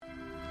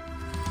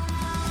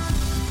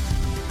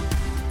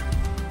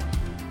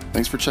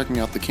Thanks for checking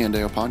out the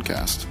Candeo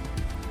podcast.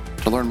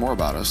 To learn more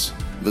about us,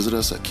 visit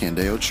us at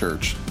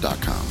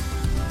candeochurch.com.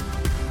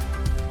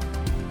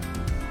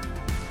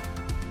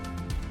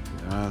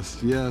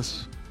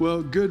 Yes.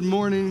 Well, good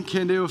morning,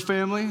 Candeo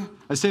family.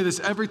 I say this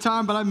every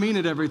time, but I mean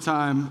it every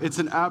time. It's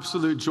an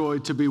absolute joy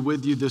to be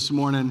with you this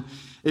morning.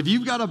 If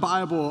you've got a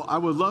Bible, I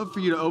would love for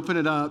you to open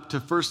it up to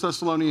 1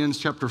 Thessalonians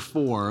chapter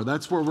 4.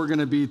 That's where we're going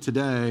to be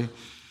today.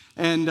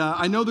 And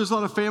I know there's a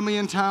lot of family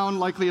in town,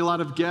 likely a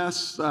lot of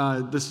guests.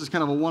 This is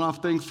kind of a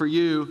one-off thing for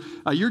you.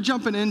 You're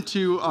jumping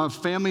into a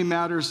Family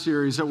Matters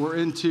series that we're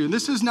into. And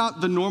this is not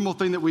the normal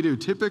thing that we do.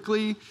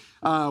 Typically,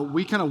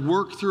 we kind of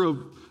work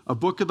through a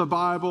book of the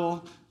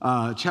Bible,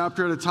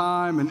 chapter at a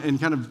time, and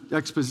kind of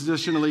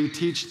expositionally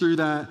teach through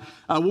that.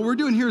 What we're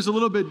doing here is a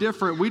little bit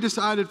different. We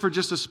decided for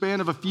just a span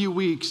of a few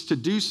weeks to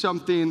do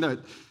something that,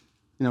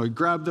 we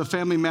grabbed the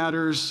Family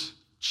Matters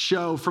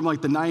show from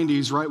like the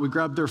 90s, right? We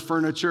grabbed their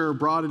furniture,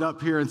 brought it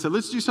up here, and said,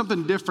 let's do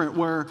something different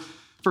where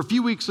for a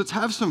few weeks, let's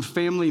have some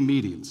family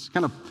meetings.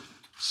 Kind of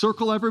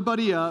circle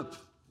everybody up,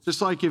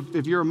 just like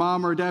if you're a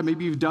mom or a dad,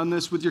 maybe you've done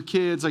this with your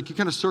kids, like you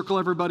kind of circle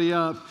everybody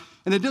up.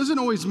 And it doesn't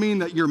always mean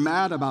that you're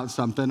mad about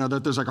something or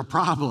that there's like a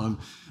problem,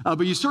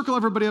 but you circle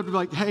everybody up to be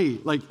like, hey,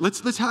 like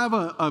let's have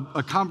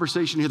a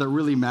conversation here that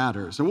really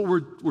matters. And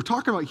what we're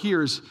talking about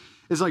here is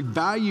like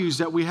values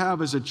that we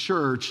have as a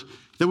church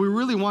that we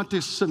really want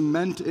to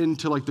cement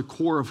into like the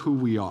core of who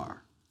we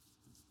are.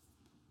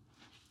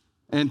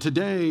 And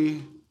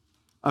today,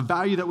 a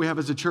value that we have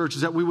as a church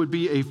is that we would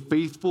be a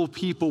faithful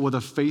people with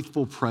a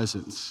faithful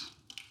presence.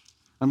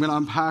 I'm going to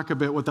unpack a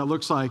bit what that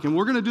looks like. And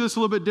we're going to do this a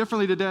little bit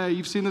differently today.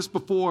 You've seen this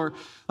before.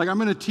 Like I'm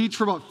going to teach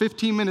for about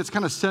 15 minutes,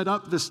 kind of set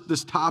up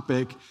this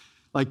topic,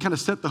 like kind of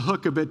set the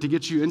hook a bit to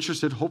get you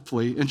interested,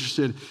 hopefully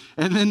interested.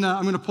 And then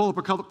I'm going to pull up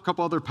a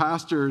couple other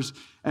pastors,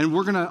 and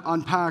we're going to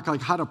unpack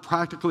like how to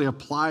practically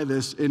apply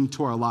this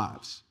into our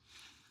lives.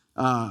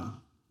 And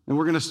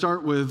we're going to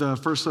start with 1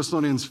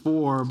 Thessalonians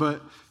 4,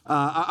 but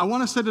I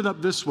want to set it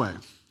up this way,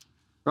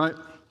 right?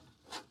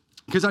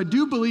 Because I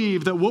do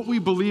believe that what we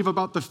believe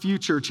about the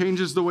future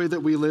changes the way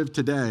that we live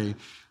today.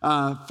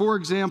 For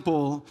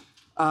example,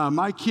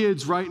 my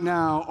kids right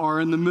now are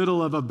in the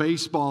middle of a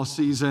baseball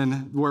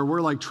season where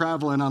we're like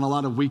traveling on a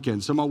lot of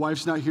weekends. So my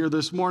wife's not here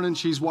this morning.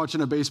 She's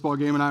watching a baseball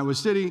game in Iowa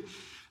City.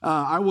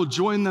 I will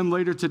join them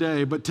later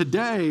today. But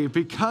today,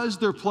 because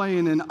they're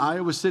playing in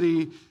Iowa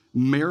City,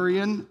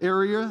 Marion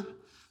area,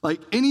 like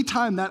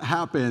anytime that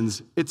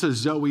happens, it's a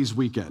Zoe's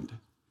weekend.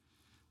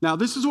 Now,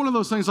 this is one of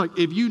those things like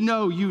if you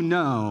know, you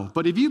know.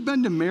 But if you've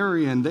been to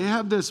Marion, they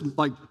have this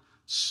like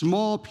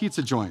small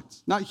pizza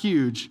joints, not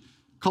huge,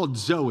 called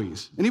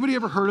Zoe's. Anybody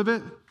ever heard of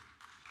it?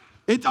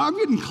 I'm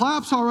getting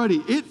claps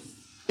already. It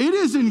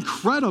is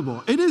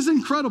incredible. It is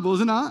incredible,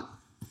 is it not?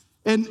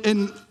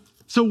 And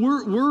so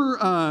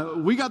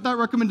we got that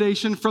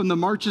recommendation from the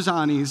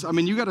Marchesanis. I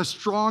mean, you got a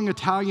strong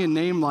Italian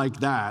name like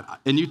that,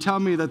 and you tell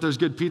me that there's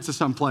good pizza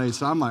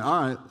someplace. I'm like,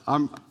 all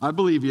right, I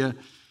believe you.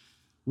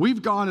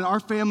 We've gone, and our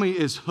family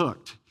is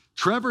hooked.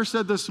 Trevor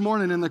said this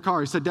morning in the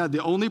car, he said, Dad,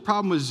 the only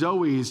problem with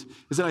Zoe's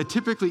is that I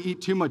typically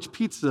eat too much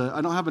pizza.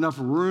 I don't have enough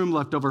room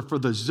left over for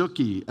the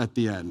Zucchi at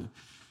the end.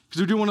 Because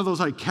we do one of those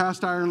like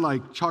cast iron,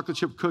 like chocolate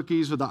chip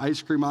cookies with the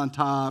ice cream on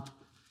top.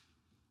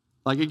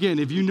 Like again,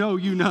 if you know,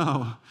 you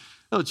know.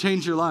 It'll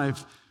change your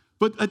life.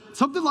 But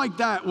something like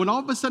that, when all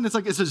of a sudden it's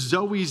like it's a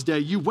Zoe's day,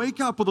 you wake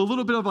up with a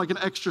little bit of like an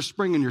extra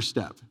spring in your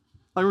step.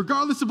 Like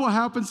regardless of what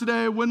happens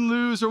today, win,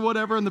 lose, or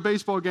whatever in the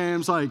baseball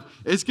games, like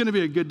it's going to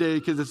be a good day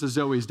because it's a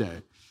Zoe's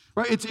day.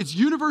 Right? It's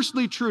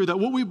universally true that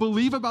what we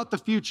believe about the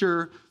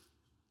future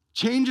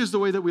changes the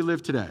way that we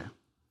live today.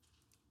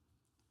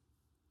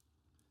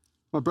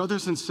 My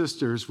brothers and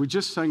sisters, we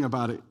just sang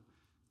about it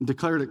and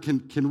declared it.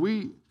 Can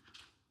we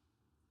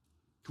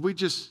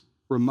just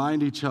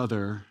remind each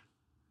other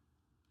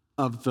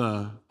of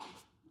the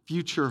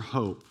future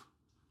hope,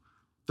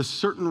 the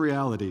certain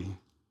reality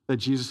that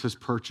Jesus has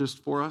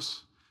purchased for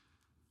us?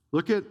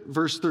 Look at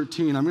verse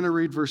 13. I'm going to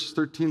read verses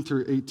 13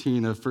 through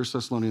 18 of 1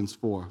 Thessalonians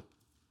 4.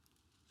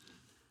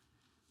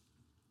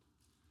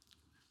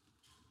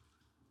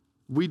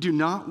 We do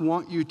not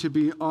want you to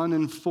be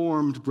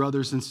uninformed,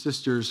 brothers and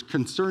sisters,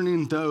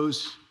 concerning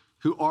those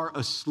who are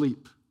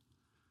asleep.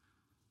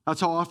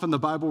 That's how often the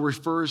Bible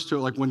refers to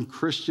it, like when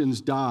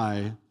Christians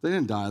die. They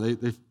didn't die,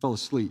 they fell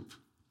asleep.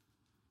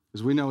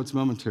 Because we know it's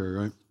momentary,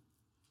 right?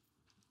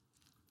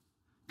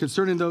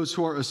 Concerning those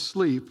who are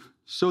asleep,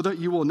 so that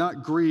you will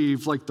not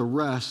grieve like the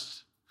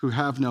rest who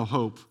have no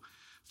hope.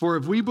 For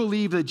if we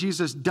believe that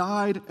Jesus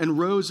died and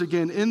rose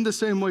again in the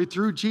same way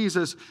through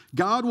Jesus,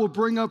 God will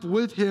bring up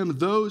with him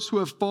those who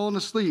have fallen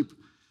asleep.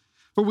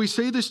 For we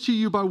say this to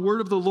you by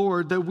word of the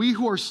Lord, that we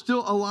who are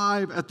still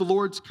alive at the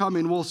Lord's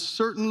coming will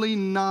certainly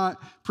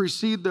not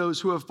precede those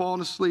who have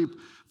fallen asleep.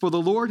 For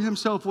the Lord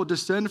himself will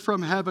descend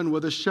from heaven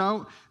with a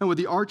shout and with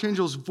the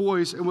archangel's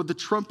voice and with the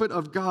trumpet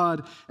of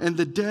God, and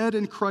the dead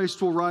in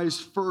Christ will rise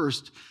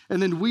first.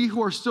 And then we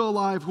who are still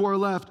alive, who are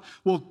left,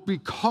 will be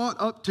caught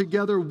up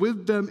together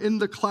with them in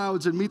the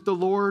clouds and meet the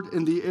Lord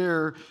in the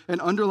air. And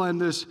underline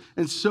this,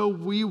 and so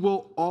we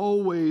will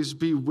always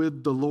be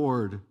with the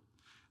Lord.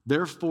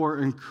 Therefore,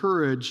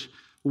 encourage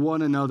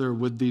one another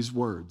with these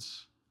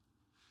words.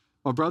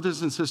 Well,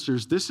 brothers and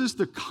sisters, this is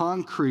the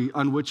concrete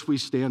on which we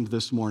stand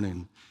this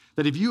morning.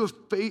 That if you have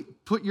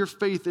put your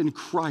faith in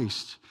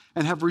Christ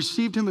and have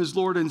received him as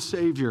Lord and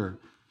Savior,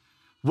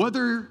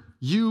 whether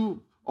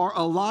you are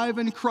alive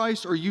in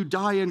Christ or you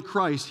die in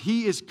Christ,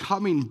 he is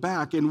coming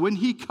back. And when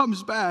he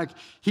comes back,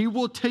 he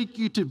will take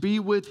you to be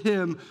with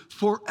him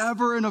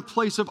forever in a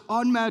place of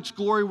unmatched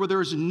glory where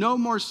there is no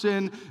more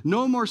sin,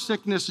 no more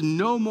sickness,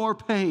 no more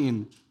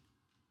pain.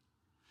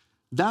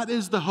 That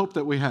is the hope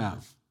that we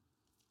have.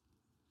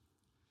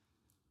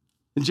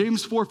 And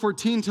James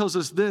 4:14 tells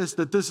us this,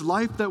 that this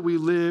life that we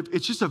live,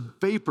 it's just a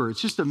vapor,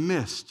 it's just a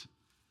mist.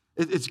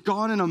 It's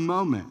gone in a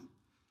moment,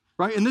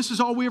 right? And this is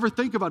all we ever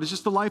think about. It's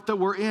just the life that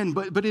we're in,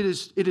 but it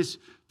is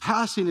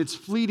passing, it's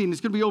fleeting, it's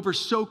gonna be over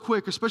so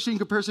quick, especially in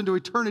comparison to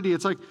eternity.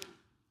 It's like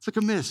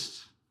a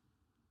mist.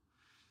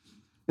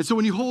 And so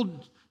when you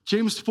hold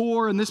James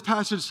 4 and this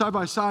passage side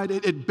by side,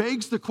 it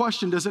begs the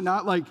question, does it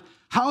not? Like,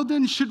 how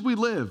then should we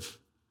live?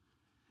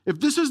 If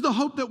this is the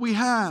hope that we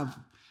have,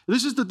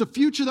 this is the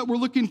future that we're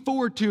looking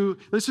forward to,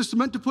 this is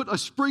meant to put a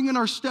spring in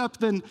our step,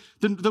 then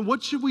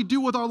what should we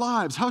do with our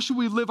lives? How should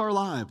we live our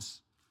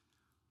lives?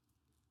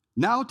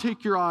 Now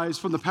take your eyes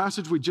from the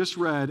passage we just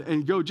read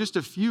and go just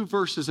a few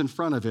verses in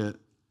front of it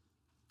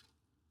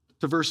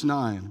to verse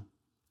 9.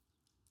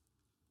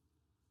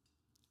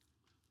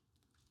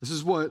 This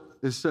is what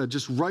is said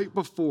just right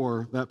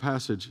before that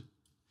passage.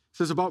 It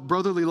says, about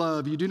brotherly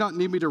love, you do not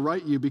need me to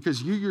write you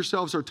because you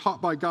yourselves are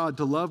taught by God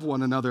to love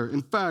one another.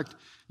 In fact,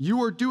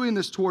 you are doing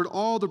this toward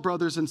all the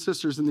brothers and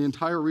sisters in the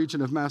entire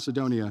region of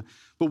Macedonia.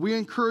 But we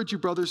encourage you,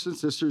 brothers and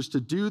sisters, to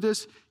do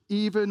this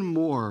even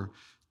more,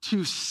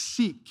 to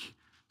seek.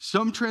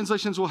 Some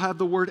translations will have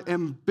the word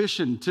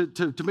ambition,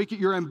 to make it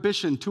your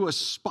ambition, to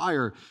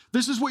aspire.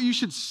 This is what you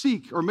should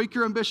seek or make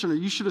your ambition, or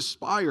you should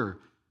aspire.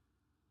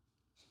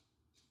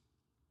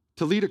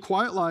 To lead a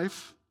quiet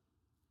life,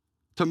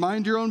 to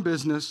mind your own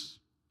business,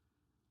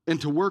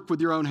 and to work with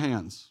your own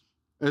hands,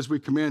 as we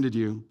commanded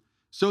you,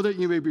 so that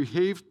you may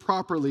behave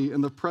properly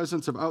in the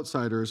presence of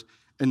outsiders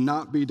and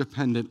not be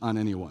dependent on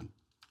anyone.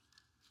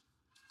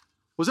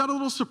 Was that a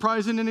little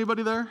surprising to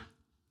anybody there?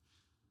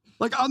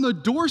 Like on the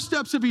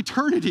doorsteps of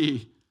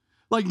eternity,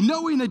 like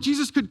knowing that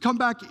Jesus could come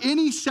back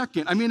any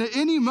second. I mean, at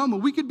any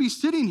moment, we could be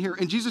sitting here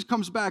and Jesus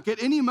comes back.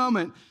 At any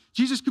moment,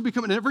 Jesus could be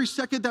coming. Every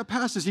second that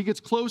passes, he gets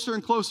closer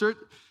and closer.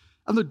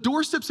 On the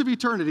doorsteps of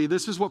eternity,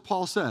 this is what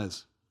Paul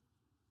says.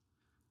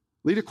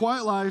 Lead a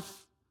quiet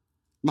life,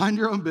 mind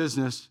your own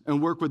business,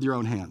 and work with your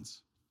own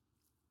hands.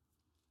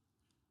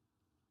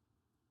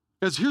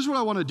 Guys, here's what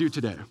I want to do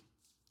today.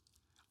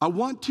 I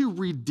want to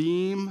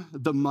redeem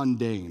the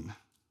mundane,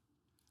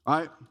 all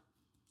right?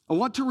 I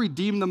want to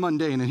redeem the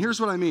mundane, and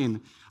here's what I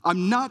mean.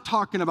 I'm not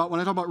talking about,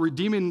 when I talk about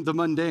redeeming the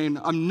mundane,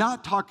 I'm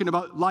not talking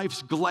about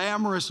life's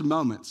glamorous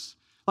moments,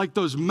 like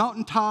those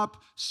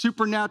mountaintop,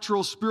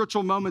 supernatural,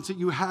 spiritual moments that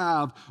you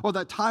have, or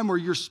that time where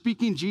you're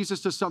speaking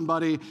Jesus to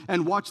somebody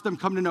and watch them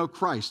come to know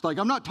Christ. Like,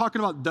 I'm not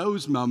talking about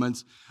those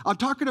moments. I'm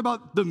talking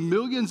about the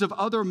millions of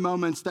other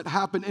moments that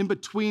happen in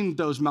between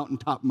those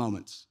mountaintop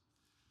moments,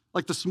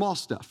 like the small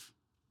stuff.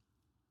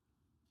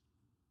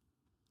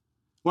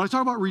 When I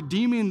talk about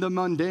redeeming the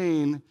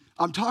mundane,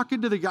 I'm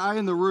talking to the guy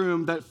in the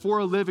room that for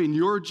a living,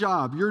 your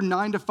job, your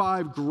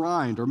 9-to-5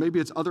 grind, or maybe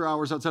it's other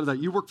hours outside of that,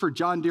 you work for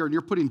John Deere and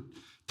you're putting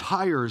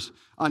tires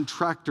on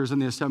tractors in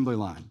the assembly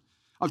line.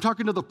 I'm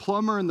talking to the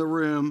plumber in the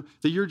room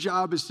that your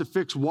job is to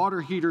fix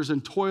water heaters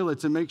and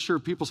toilets and make sure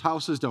people's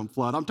houses don't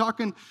flood. I'm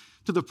talking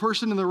to the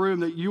person in the room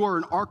that you are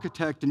an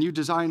architect and you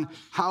design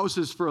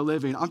houses for a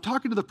living. I'm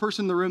talking to the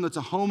person in the room that's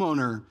a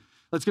homeowner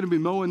that's going to be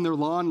mowing their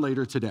lawn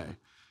later today.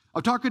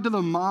 I'm talking to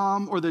the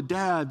mom or the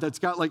dad that's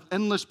got like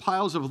endless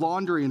piles of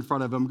laundry in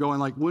front of them going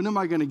like, when am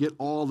I going to get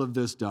all of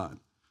this done?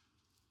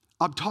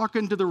 I'm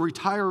talking to the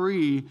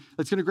retiree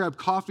that's going to grab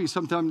coffee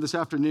sometime this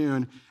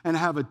afternoon and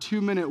have a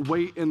 2-minute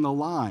wait in the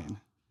line.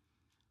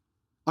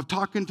 I'm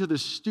talking to the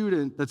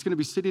student that's going to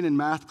be sitting in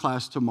math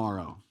class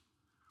tomorrow.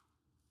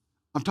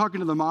 I'm talking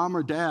to the mom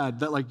or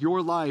dad that like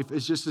your life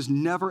is just this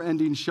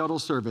never-ending shuttle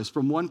service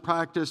from one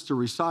practice to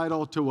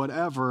recital to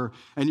whatever,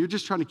 and you're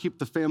just trying to keep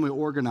the family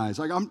organized.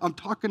 Like I'm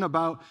talking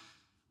about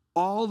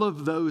all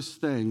of those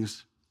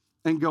things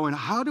and going,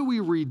 how do we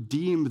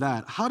redeem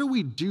that? How do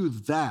we do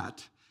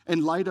that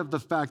in light of the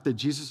fact that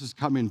Jesus is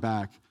coming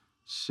back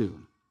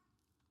soon?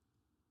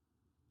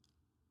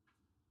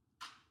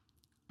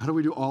 How do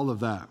we do all of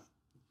that?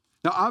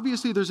 Now,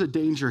 obviously, there's a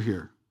danger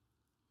here.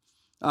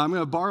 I'm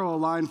going to borrow a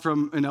line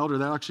from an elder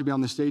that'll actually be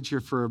on the stage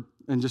here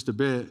in just a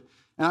bit.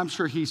 And I'm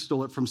sure he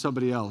stole it from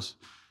somebody else.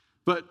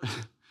 But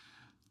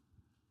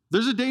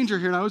there's a danger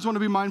here, and I always want to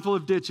be mindful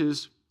of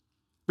ditches,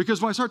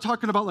 because when I start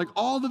talking about like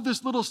all of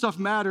this little stuff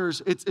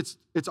matters,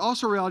 it's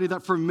also a reality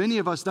that for many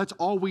of us, that's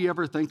all we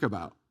ever think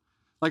about.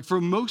 Like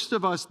for most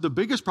of us, the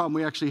biggest problem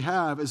we actually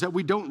have is that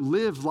we don't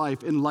live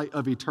life in light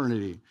of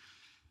eternity.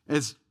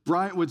 As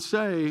Bryant would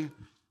say,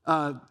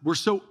 we're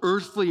so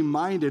earthly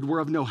minded, we're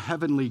of no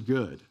heavenly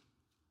good.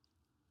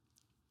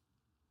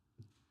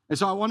 And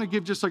so I want to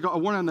give just like a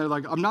warning there,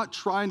 like I'm not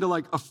trying to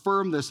like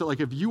affirm this, that like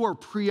if you are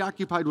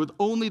preoccupied with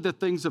only the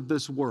things of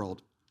this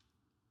world,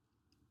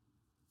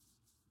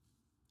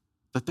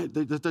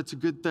 that's a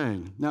good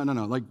thing. No.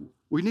 Like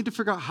we need to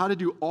figure out how to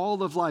do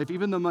all of life,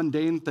 even the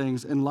mundane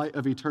things, in light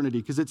of eternity.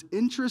 Because it's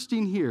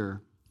interesting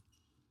here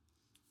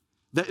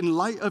that in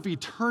light of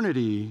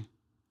eternity,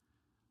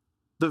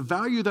 the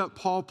value that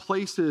Paul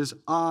places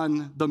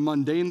on the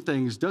mundane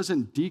things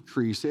doesn't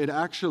decrease, it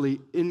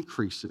actually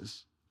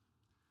increases.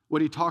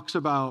 When he talks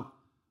about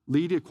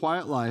lead a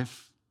quiet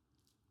life,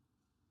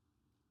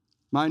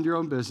 mind your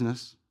own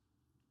business,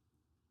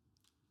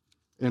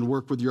 and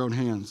work with your own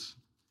hands.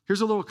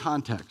 Here's a little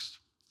context.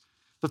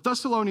 The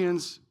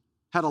Thessalonians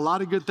had a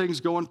lot of good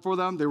things going for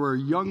them. They were a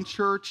young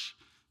church,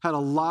 had a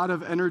lot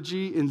of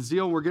energy and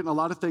zeal, and were getting a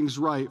lot of things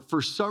right.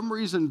 For some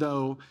reason,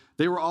 though,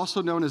 they were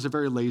also known as a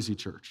very lazy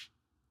church.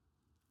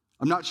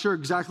 I'm not sure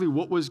exactly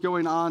what was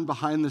going on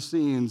behind the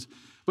scenes,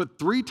 but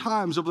 3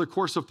 times over the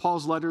course of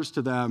Paul's letters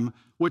to them,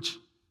 which,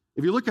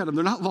 if you look at them,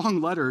 they're not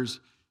long letters,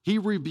 he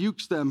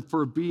rebukes them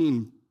for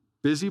being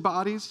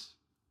busybodies,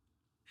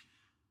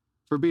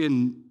 for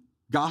being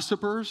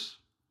gossipers,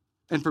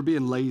 and for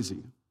being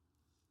lazy.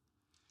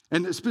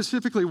 And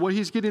specifically, what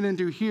he's getting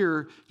into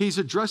here, he's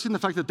addressing the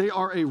fact that they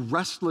are a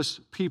restless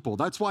people.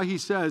 That's why he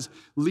says,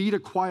 lead a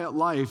quiet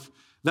life.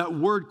 That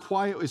word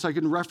quiet is like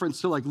in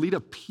reference to like lead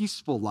a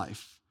peaceful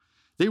life.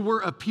 They were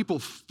a people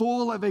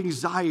full of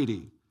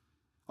anxiety,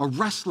 a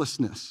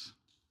restlessness.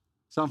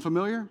 Sound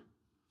familiar?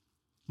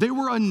 They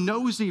were a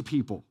nosy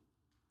people.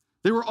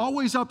 They were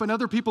always up in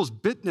other people's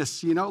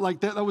business,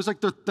 like that was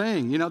like their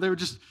thing. They were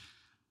just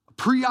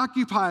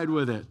preoccupied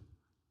with it.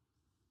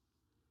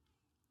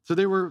 So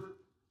they were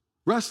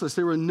restless,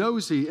 they were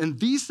nosy, and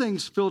these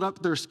things filled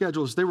up their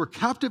schedules. They were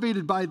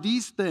captivated by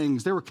these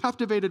things. They were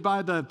captivated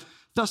by the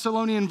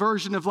Thessalonian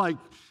version of like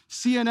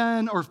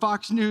CNN or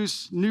Fox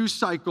News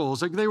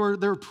cycles. Like they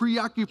were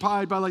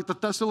preoccupied by like the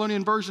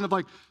Thessalonian version of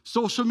like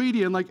social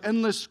media and like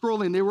endless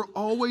scrolling. They were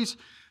always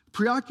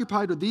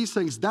preoccupied with these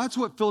things. That's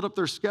what filled up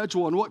their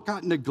schedule, and what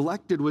got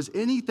neglected was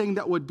anything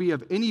that would be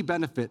of any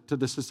benefit to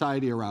the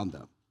society around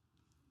them.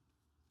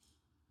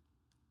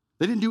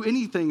 They didn't do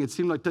anything, it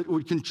seemed like, that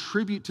would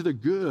contribute to the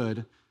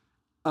good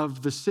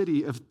of the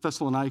city of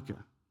Thessalonica.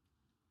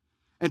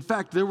 In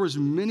fact, there was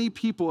many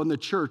people in the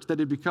church that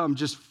had become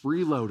just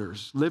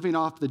freeloaders, living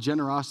off the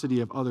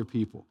generosity of other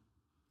people.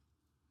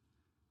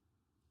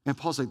 And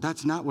Paul's like,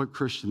 that's not what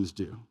Christians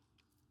do.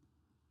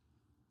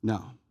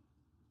 No.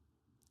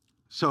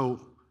 So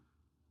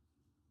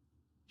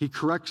he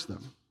corrects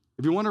them.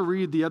 If you want to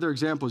read the other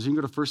examples, you can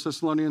go to 1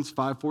 Thessalonians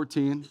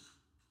 5:14.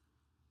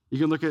 You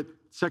can look at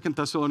 2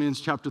 Thessalonians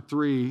chapter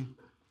 3.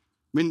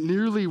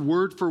 Nearly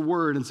word for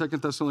word in 2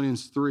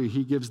 Thessalonians 3,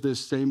 he gives this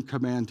same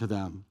command to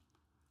them.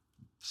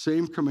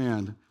 Same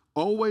command.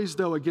 Always,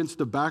 though, against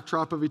the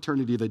backdrop of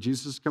eternity that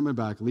Jesus is coming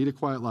back, lead a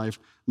quiet life,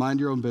 mind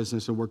your own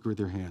business, and work with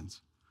your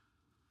hands.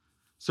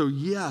 So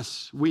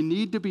yes, we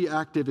need to be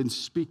active in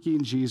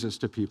speaking Jesus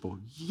to people.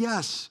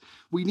 Yes,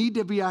 we need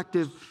to be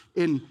active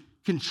in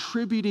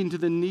contributing to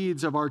the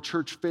needs of our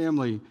church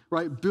family,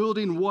 right?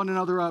 Building one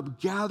another up,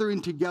 gathering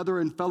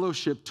together in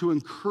fellowship to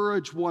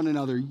encourage one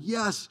another.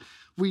 Yes,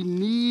 we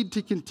need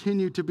to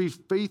continue to be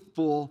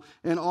faithful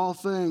in all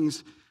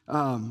things.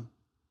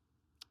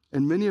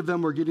 And many of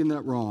them were getting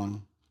that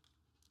wrong.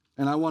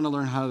 And I want to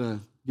learn how to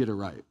get it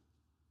right.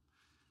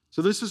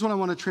 So this is when I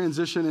want to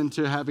transition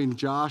into having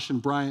Josh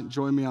and Bryant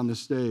join me on the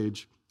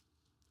stage.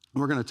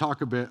 And we're going to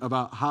talk a bit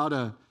about how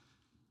to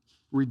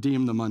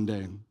redeem the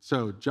mundane.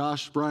 So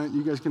Josh, Bryant,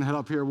 you guys can head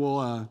up here.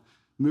 We'll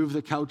move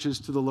the couches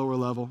to the lower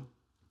level.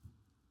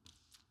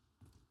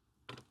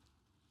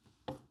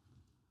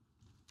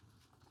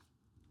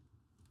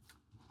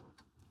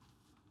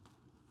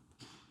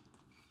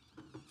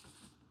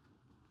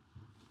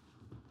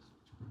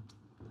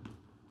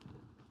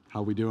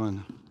 How we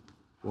doing?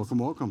 Welcome,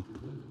 welcome.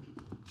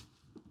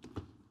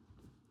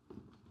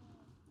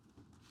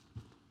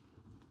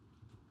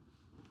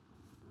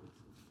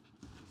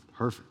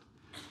 Perfect.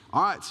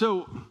 All right,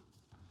 so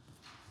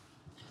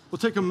we'll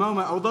take a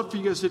moment. I would love for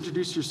you guys to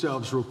introduce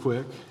yourselves real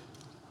quick.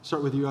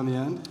 Start with you on the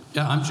end.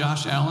 Yeah, I'm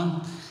Josh Allen.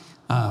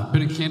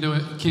 Been a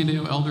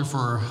Candeo elder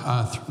for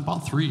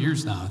about 3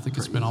 years now. I think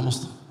it's been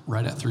almost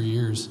right at 3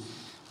 years.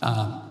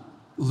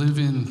 Live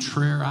in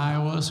Traer,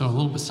 Iowa, so a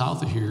little bit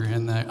south of here,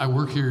 and I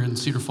work here in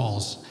Cedar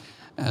Falls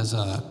as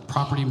a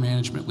property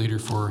management leader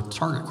for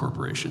Target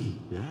Corporation.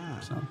 Yeah.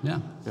 So, yeah.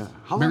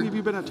 How long have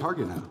you been at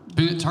Target now?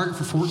 Been at Target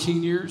for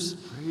 14 years.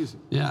 Crazy.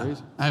 Yeah.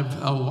 Crazy. I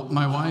have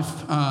my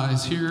wife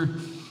is here,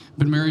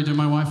 been married to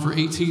my wife for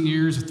 18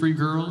 years with 3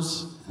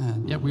 girls.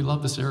 And yeah, we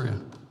love this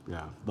area.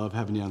 Yeah, love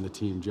having you on the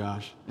team,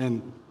 Josh.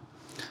 And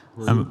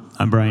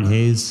I'm Bryant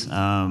Hayes.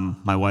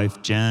 My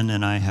wife Jen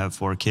and I have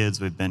 4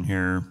 kids. We've been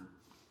here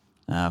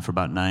for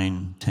about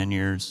 9-10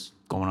 years,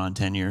 going on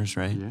 10 years,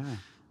 right? Yeah.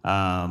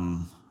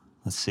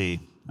 Let's see.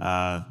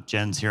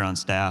 Jen's here on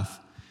staff.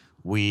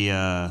 We've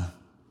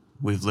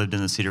lived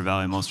in the Cedar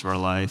Valley most of our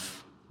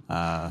life.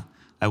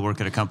 I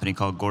work at a company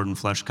called Gordon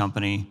Flesh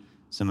Company.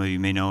 Some of you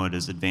may know it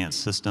as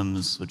Advanced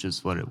Systems, which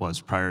is what it was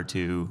prior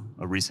to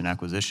a recent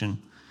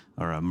acquisition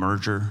or a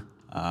merger.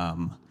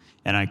 And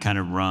I kind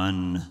of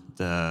run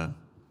the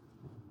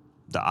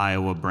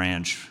Iowa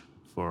branch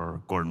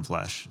for Gordon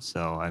Flesh.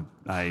 So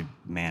I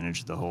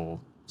manage the whole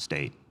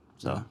state.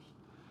 So, yeah.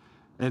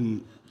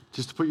 And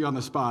just to put you on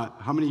the spot,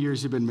 how many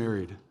years have you been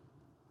married?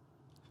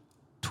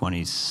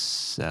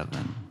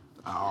 27.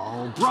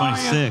 Oh,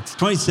 Bryant.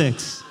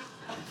 26.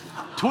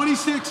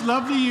 26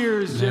 lovely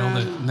years,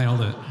 Jen.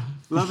 Nailed it.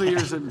 Lovely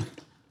years. And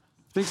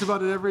thinks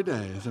about it every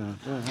day. So,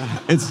 yeah.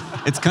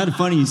 It's kind of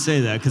funny you say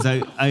that because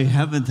I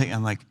have been thinking,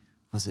 I'm like,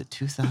 was it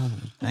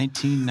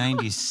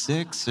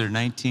 1996 or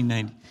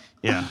 1990?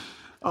 Yeah.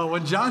 Oh,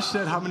 when Josh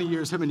said how many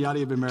years him and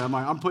Yadi have been married, I'm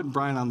like, I'm putting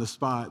Brian on the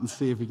spot and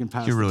see if he can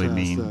pass You're the really test.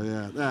 mean. So,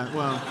 yeah.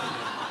 Well,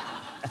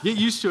 get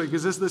used to it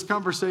because this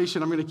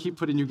conversation, I'm going to keep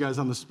putting you guys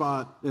on the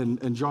spot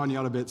and drawing you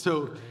out a bit.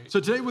 So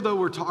today, though,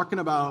 we're talking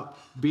about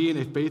being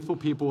a faithful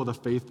people with a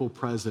faithful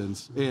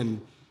presence.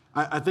 And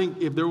I think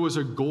if there was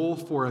a goal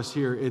for us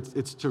here,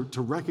 it's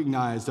to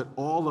recognize that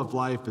all of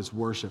life is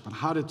worship and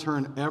how to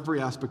turn every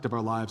aspect of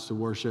our lives to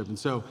worship. And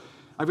so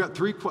I've got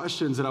 3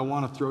 questions that I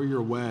want to throw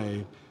your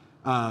way.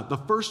 The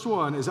first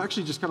one is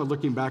actually just kind of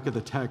looking back at the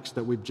text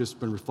that we've just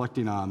been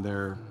reflecting on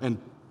there and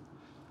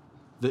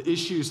the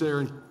issues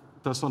there in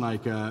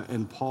Thessalonica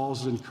and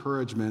Paul's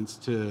encouragements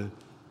to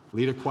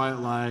lead a quiet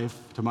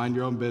life, to mind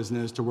your own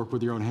business, to work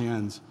with your own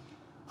hands.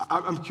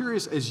 I'm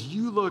curious, as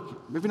you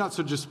look, maybe not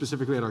so just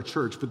specifically at our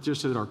church, but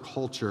just at our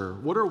culture,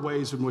 what are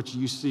ways in which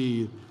you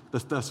see the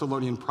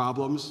Thessalonian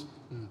problems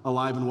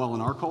alive and well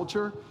in our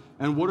culture?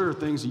 And what are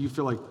things that you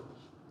feel like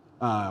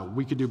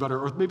we could do better?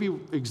 Or maybe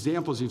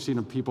examples you've seen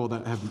of people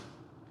that have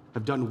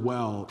done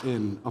well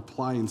in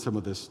applying some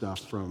of this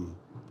stuff from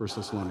 1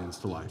 Thessalonians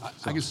to life.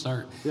 So, I can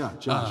start. Yeah,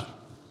 Josh.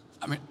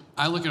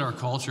 I look at our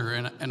culture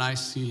and I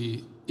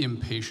see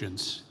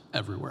impatience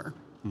everywhere.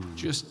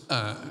 Just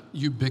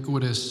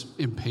ubiquitous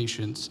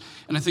impatience.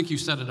 And I think you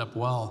set it up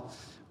well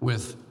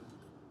with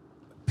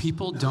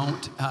people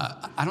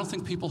I don't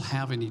think people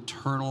have an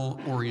eternal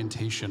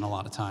orientation a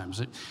lot of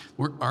times.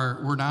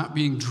 We're not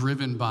being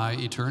driven by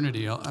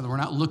eternity. We're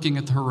not looking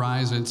at the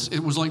horizons.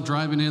 It was like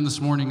driving in this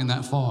morning in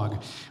that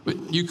fog,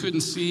 but you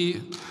couldn't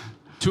see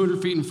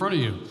 200 feet in front of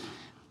you.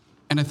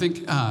 And I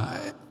think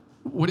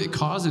what it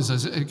causes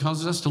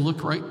us to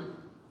look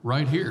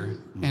right here,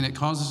 and it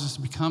causes us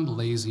to become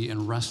lazy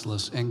and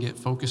restless and get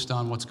focused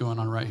on what's going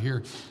on right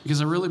here.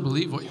 Because I really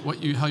believe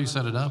how you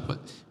set it up, but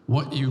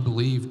what you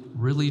believe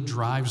really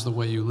drives the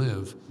way you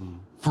live.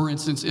 For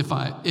instance, if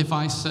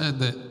I said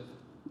that,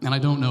 and I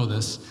don't know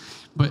this,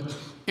 but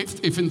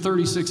if in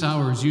 36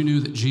 hours you knew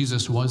that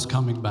Jesus was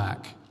coming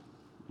back,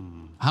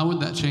 how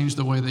would that change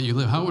the way that you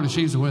live? How would it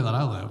change the way that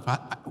I live?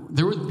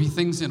 There would be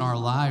things in our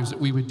lives that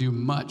we would do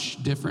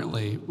much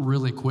differently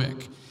really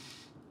quick.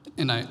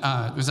 And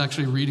I was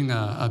actually reading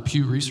a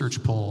Pew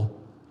Research poll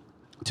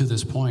to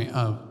this point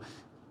of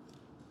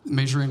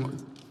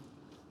measuring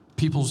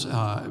people's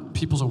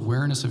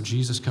awareness of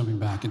Jesus coming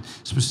back. And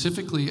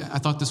specifically, I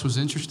thought this was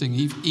interesting.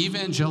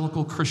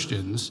 Evangelical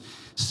Christians,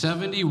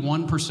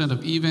 71%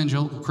 of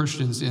evangelical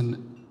Christians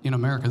in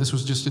America, this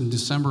was just in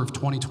December of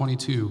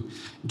 2022,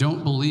 they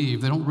don't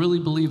really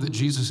believe that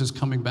Jesus is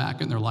coming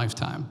back in their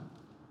lifetime.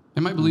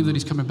 They might believe that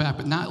he's coming back,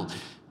 but not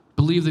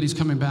believe that he's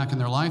coming back in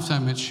their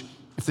lifetime, which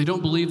if they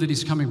don't believe that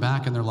he's coming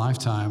back in their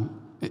lifetime,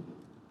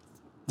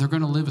 they're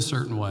going to live a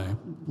certain way,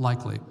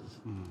 likely.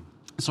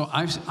 So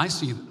I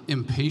see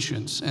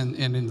impatience, and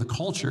in the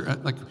culture,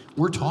 like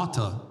we're taught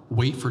to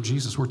wait for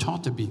Jesus. We're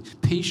taught to be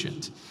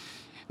patient.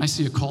 And I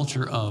see a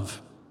culture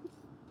of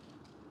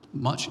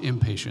much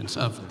impatience,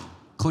 of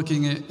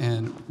clicking it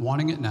and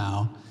wanting it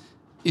now,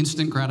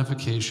 instant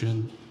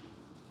gratification,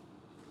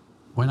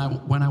 when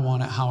I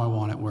want it, how I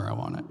want it, where I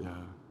want it.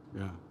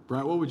 Yeah.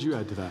 Bryant, what would you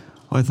add to that?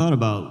 Well, I thought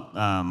about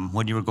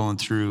when you were going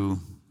through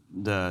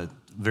the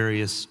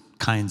various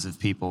kinds of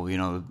people,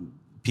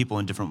 people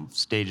in different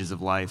stages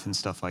of life and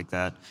stuff like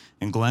that.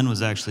 And Glenn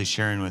was actually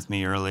sharing with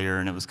me earlier,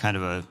 and it was kind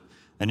of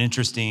an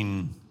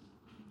interesting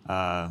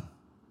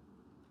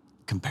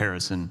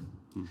comparison.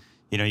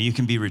 You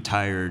can be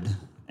retired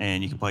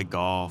and you can play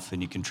golf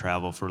and you can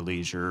travel for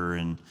leisure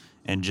and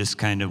just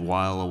kind of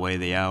while away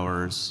the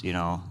hours,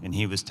 And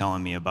he was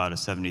telling me about a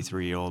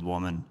 73-year-old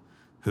woman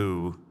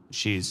who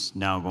she's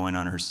now going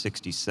on her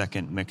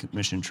 62nd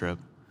mission trip,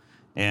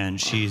 and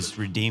she's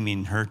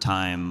redeeming her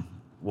time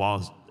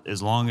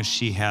as long as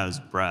she has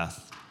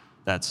breath.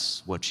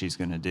 That's what she's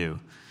going to do.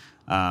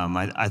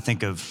 I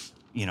think of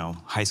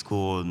high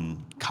school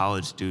and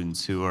college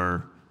students who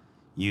are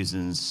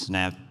using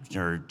Snap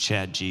or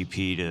Chat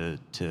GP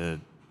to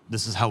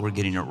this is how we're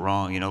getting it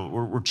wrong.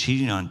 We're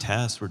cheating on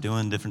tests. We're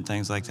doing different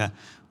things like that.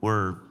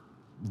 We're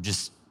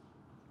just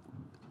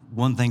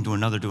one thing to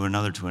another, to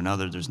another, to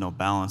another. There's no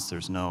balance.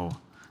 There's not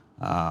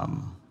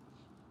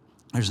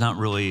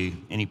really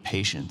any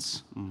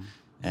patience.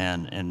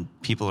 And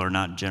people are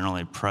not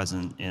generally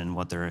present in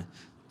what they're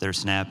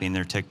snapping,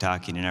 they're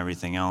TikToking and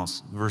everything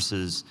else,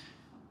 versus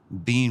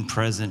being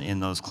present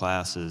in those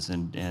classes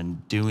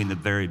and doing the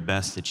very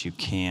best that you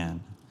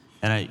can.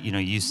 And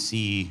you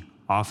see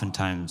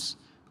oftentimes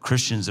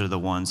Christians are the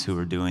ones who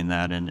are doing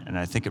that, and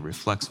I think it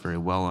reflects very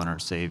well on our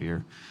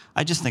Savior.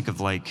 I just think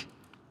of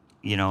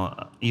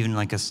even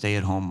like a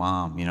stay-at-home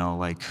mom,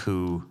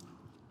 who,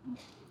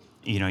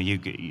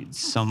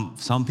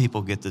 some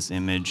people get this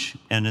image,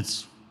 and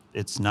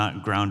it's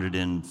not grounded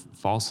in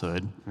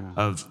falsehood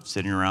of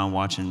sitting around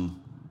watching,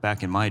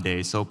 back in my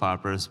day, soap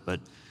operas,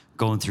 but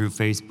going through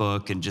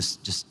Facebook and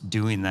just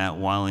doing that,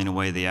 whiling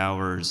away the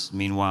hours.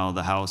 Meanwhile,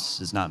 the house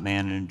is not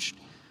managed.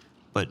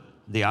 But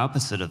the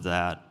opposite of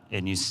that,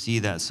 and you see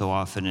that so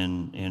often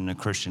in a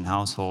Christian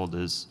household,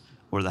 is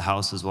where the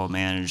house is well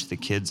managed, the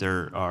kids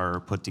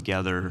are put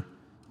together,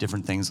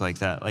 different things like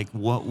that. Like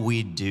what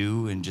we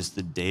do in just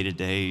the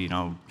day-to-day,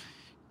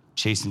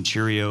 chasing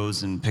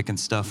Cheerios and picking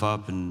stuff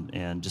up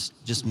and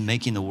just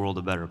making the world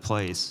a better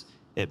place,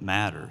 it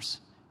matters.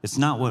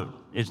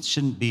 It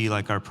shouldn't be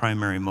like our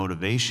primary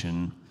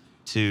motivation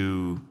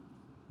to,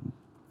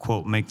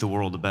 quote, make the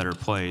world a better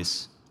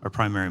place. Our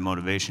primary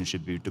motivation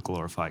should be to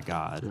glorify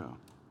God. Yeah.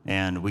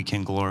 And we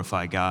can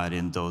glorify God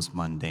in those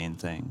mundane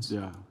things.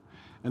 Yeah.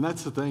 And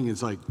that's the thing,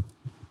 is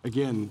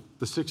again,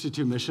 the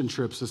 62 mission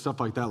trips and stuff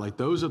like that,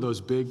 those are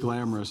those big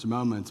glamorous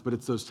moments, but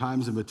it's those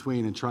times in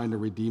between and trying to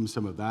redeem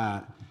some of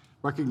that.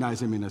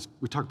 Recognizing, as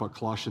we talked about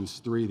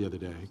Colossians 3 the other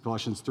day.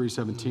 Colossians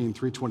 3:17,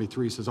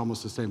 3:23 says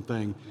almost the same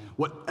thing.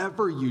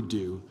 Whatever you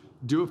do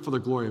it for the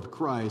glory of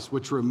Christ,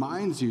 which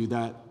reminds you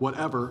that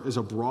whatever is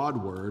a broad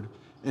word,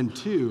 and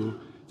two,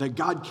 that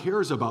God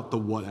cares about the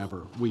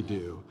whatever we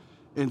do.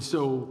 And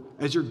so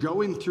as you're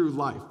going through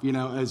life,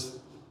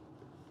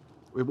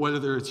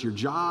 whether it's your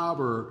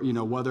job or,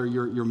 whether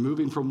you're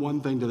moving from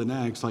one thing to the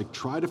next,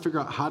 try to figure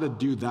out how to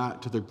do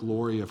that to the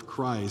glory of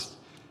Christ.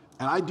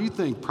 And I do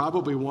think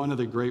probably one of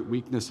the great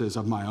weaknesses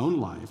of my own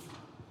life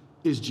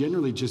is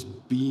generally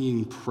just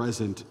being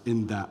present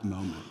in that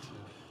moment.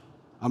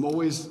 I'm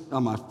always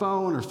on my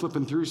phone or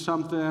flipping through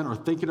something or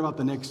thinking about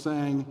the next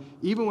thing.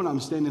 Even when I'm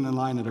standing in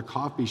line at a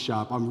coffee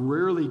shop, I'm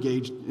rarely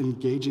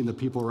engaging the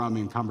people around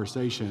me in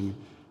conversation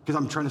because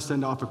I'm trying to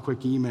send off a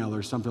quick email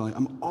or something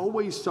I'm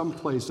always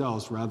someplace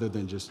else rather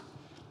than just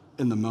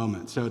in the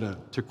moment. So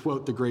to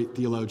quote the great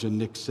theologian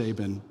Nick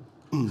Saban,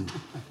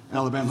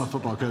 Alabama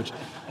football coach,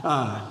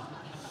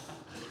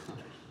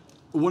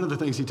 one of the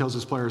things he tells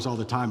his players all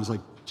the time is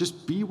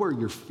just be where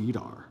your feet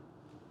are.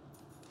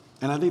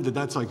 And I think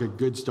that's a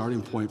good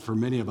starting point for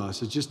many of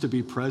us, is just to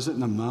be present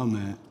in the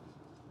moment,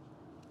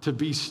 to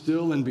be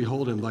still and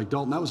behold him.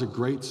 Dalton, that was a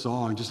great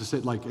song, just to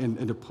sit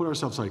and to put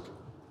ourselves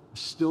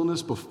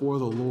stillness before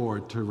the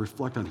Lord, to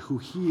reflect on who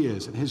he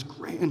is and his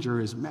grandeur,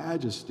 his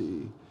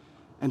majesty,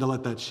 and to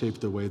let that shape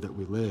the way that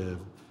we live.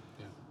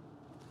 Yeah.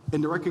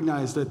 And to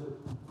recognize that,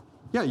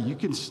 you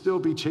can still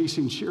be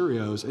chasing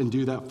Cheerios and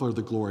do that for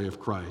the glory of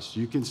Christ.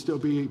 You can still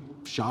be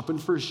shopping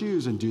for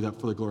shoes and do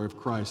that for the glory of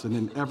Christ. And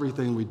in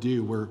everything we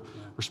do, we're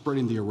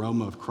spreading the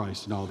aroma of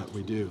Christ in all that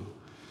we do.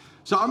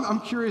 So I'm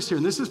curious here,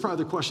 and this is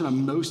probably the question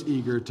I'm most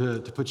eager to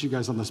put you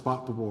guys on the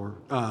spot for.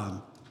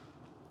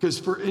 Because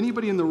for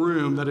anybody in the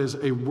room that is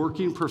a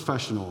working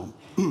professional,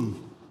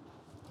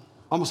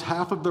 almost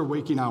half of their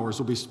waking hours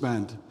will be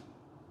spent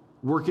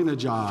working a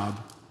job.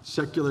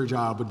 Secular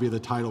job would be the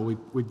title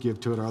we'd give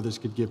to it, or others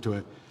could give to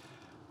it.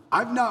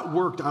 I've not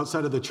worked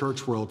outside of the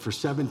church world for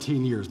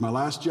 17 years. My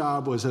last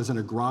job was as an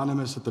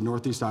agronomist at the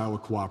Northeast Iowa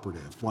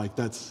Cooperative.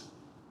 That's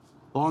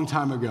a long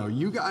time ago.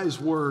 You guys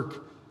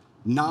work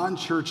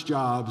non-church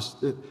jobs.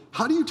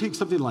 How do you take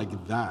something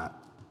like that,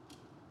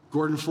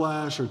 Gordon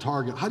Flesh or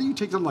Target, how do you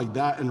take something like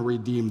that and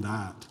redeem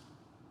that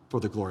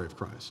for the glory of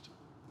Christ?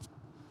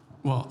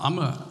 Well, I'm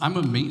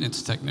a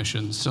maintenance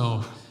technician,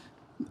 so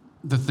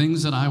the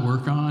things that I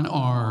work on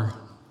are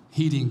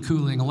heating,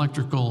 cooling,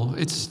 electrical.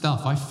 It's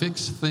stuff. I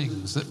fix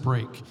things that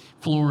break.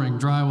 Flooring,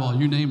 drywall,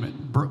 you name it.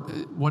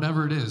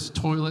 Whatever it is,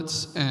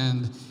 toilets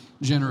and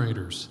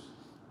generators.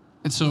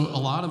 And so a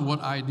lot of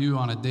what I do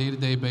on a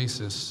day-to-day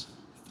basis,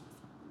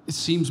 it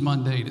seems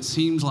mundane. It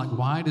seems like,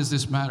 why does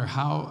this matter?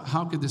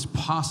 How could this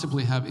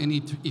possibly have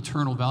any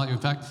eternal value? In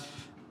fact,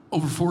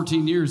 over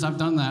 14 years, I've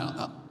done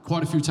that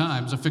quite a few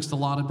times. I fixed a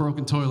lot of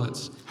broken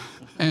toilets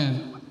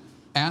and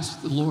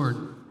asked the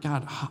Lord,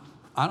 God,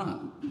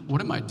 what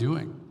am I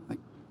doing?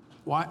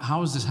 How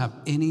does this have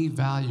any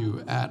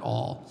value at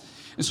all?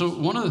 And so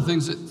one of the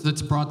things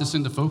that's brought this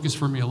into focus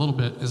for me a little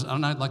bit is,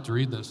 and I'd like to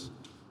read this,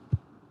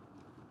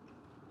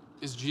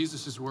 is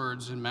Jesus'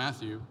 words in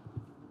Matthew.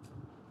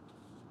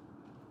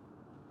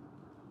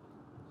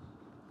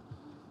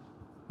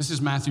 This is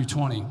Matthew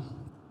 20,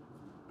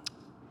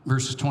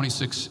 verses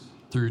 26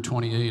 through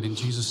 28, and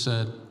Jesus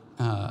said,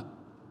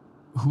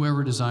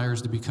 whoever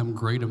desires to become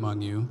great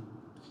among you,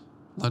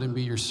 let him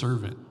be your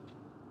servant.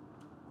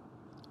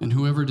 And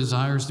whoever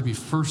desires to be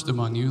first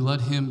among you,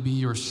 let him be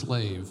your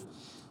slave.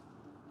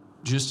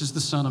 Just as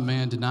the Son of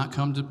Man did not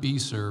come to be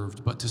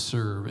served, but to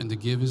serve, and to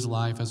give his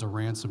life as a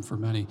ransom for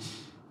many.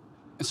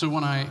 And so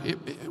when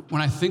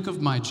I think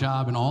of my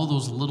job and all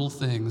those little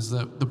things,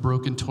 the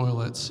broken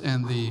toilets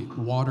and the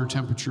water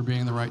temperature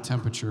being the right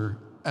temperature,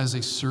 as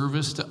a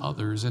service to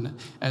others and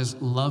as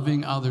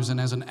loving others and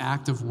as an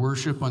act of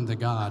worship unto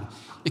God,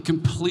 it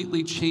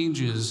completely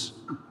changes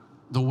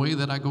the way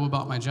that I go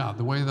about my job,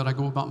 the way that I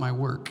go about my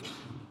work,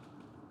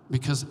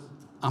 because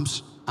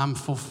I'm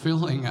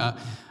fulfilling a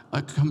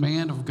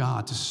command of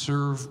God to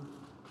serve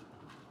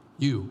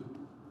you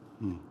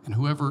and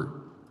whoever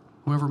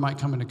might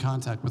come into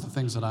contact with the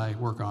things that I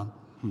work on.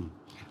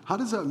 How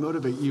does that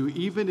motivate you,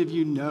 even if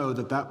you know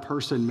that that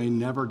person may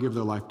never give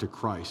their life to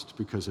Christ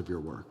because of your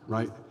work,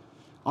 right?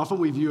 Often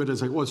we view it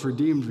as like, well, it's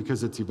redeemed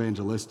because it's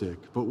evangelistic.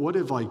 But what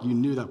if like you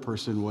knew that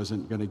person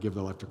wasn't going to give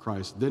their life to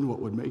Christ? Then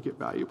what would make it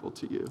valuable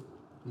to you?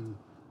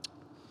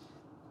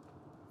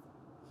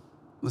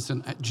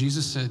 Listen,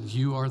 Jesus said,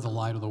 you are the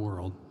light of the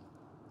world.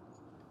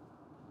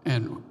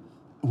 And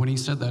when he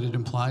said that, it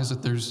implies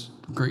that there's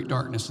great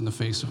darkness in the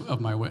face of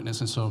my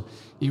witness. And so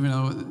even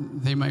though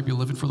they might be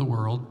living for the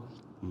world,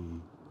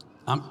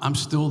 I'm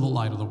still the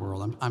light of the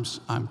world.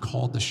 I'm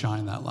called to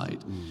shine that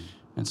light.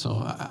 And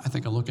so I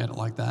think I look at it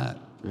like that.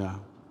 Yeah.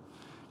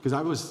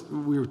 Because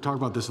we were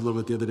talking about this a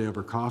little bit the other day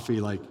over coffee.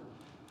 Like,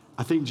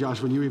 I think,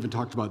 Josh, when you even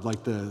talked about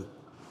like the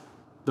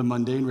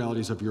mundane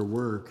realities of your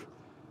work,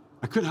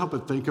 I couldn't help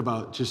but think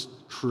about just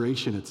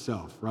creation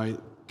itself, right?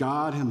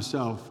 God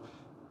himself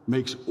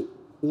makes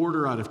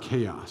order out of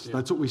chaos. Yeah.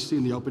 That's what we see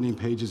in the opening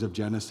pages of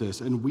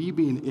Genesis. And we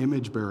being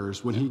image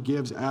bearers, when he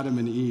gives Adam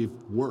and Eve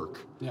work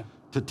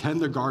to tend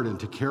the garden,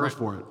 to care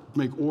for it,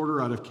 make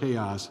order out of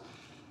chaos.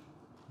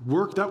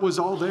 Work that was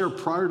all there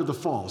prior to the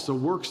fall. So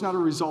work's not a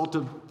result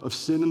of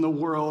sin in the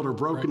world or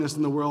brokenness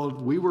in the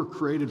world. We were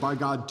created by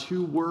God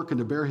to work and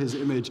to bear his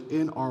image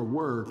in our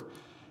work.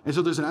 And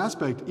so there's an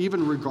aspect,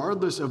 even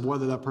regardless of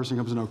whether that person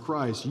comes to know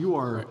Christ, you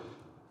are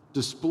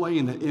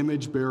displaying the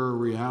image bearer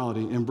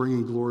reality and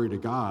bringing glory to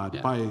God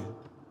by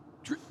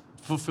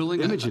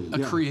fulfilling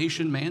a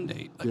creation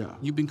mandate. Like,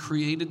 you've been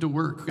created to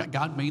work.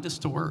 God made us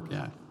to work.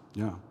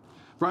 Yeah.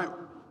 Bryant,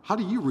 how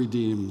do you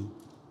redeem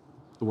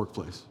the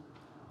workplace?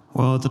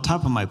 Well, at the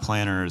top of my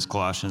planner is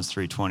Colossians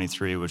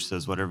 3:23, which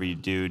says, whatever you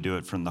do, do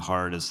it from the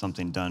heart as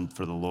something done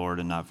for the Lord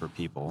and not for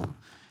people.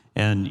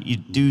 And you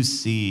do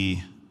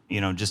see,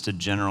 just a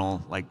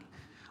general, like,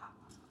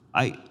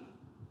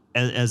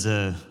 as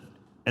a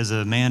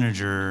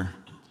manager,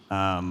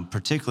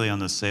 particularly on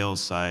the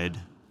sales side,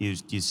 you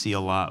see a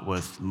lot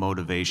with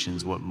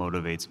motivations, what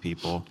motivates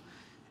people.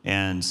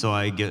 And so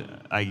I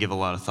give a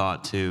lot of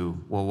thought to,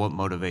 well, what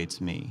motivates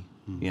me,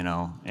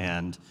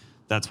 and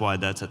that's why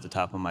that's at the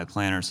top of my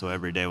planner. So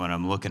every day when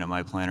I'm looking at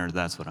my planner,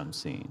 that's what I'm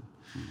seeing.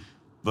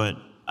 But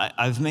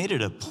I've made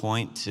it a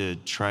point to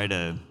try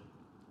to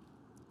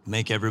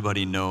make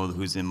everybody know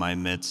who's in my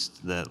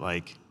midst that,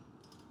 like,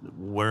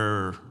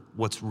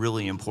 what's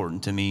really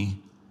important to me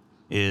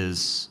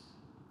is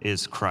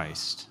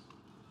Christ.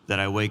 That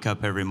I wake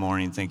up every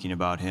morning thinking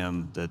about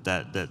him,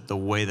 that the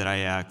way that I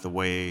act, the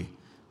way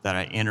that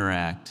I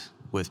interact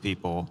with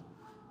people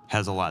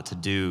has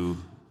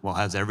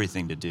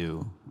everything to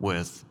do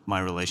with my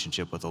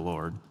relationship with the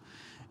Lord.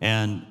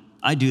 And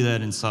I do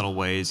that in subtle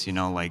ways,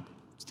 like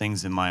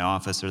things in my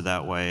office are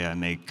that way. I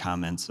make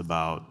comments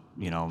about,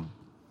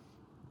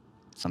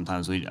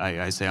 sometimes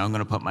I say, I'm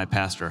going to put my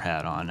pastor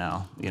hat on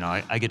now.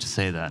 I get to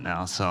say that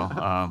now. So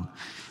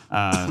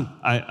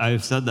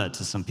I've said that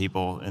to some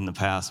people in the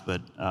past,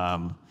 but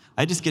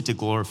I just get to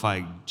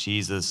glorify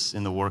Jesus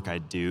in the work I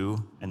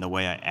do and the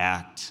way I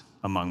act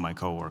among my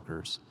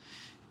coworkers.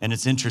 And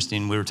it's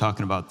interesting, we were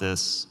talking about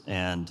this,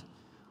 and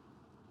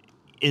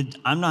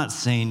I'm not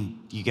saying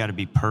you got to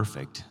be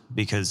perfect,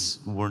 because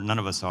none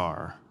of us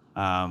are.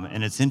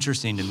 And it's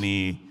interesting to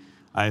me,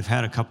 I've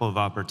had a couple of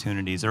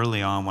opportunities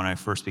early on when I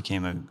first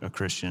became a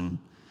Christian.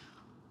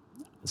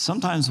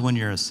 Sometimes when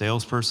you're a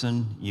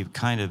salesperson, you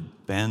kind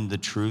of bend the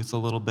truth a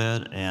little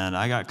bit, and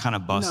I got kind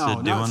of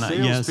busted doing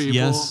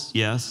that.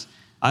 Yes.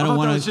 I don't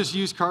want to. It's just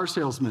used car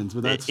salesmen,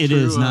 but that's it true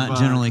is not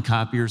generally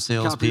copier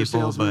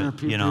salespeople, but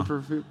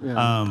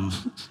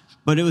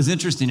But it was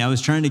interesting. I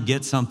was trying to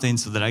get something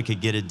so that I could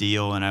get a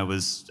deal, and I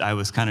was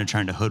kind of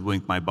trying to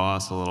hoodwink my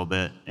boss a little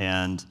bit,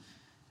 and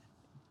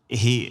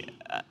I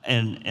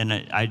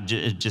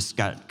just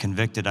got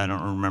convicted. I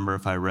don't remember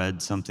if I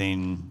read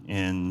something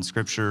in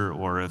Scripture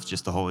or if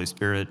just the Holy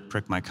Spirit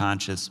pricked my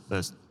conscience.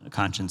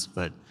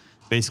 But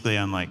basically,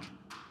 I'm like,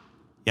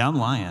 yeah, I'm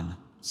lying.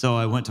 So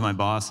I went to my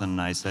boss and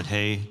I said,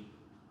 hey,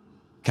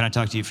 can I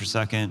talk to you for a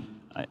second?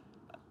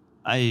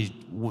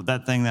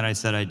 That thing that I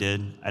said I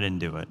didn't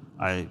do it.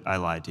 I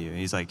lied to you.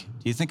 He's like, do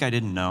you think I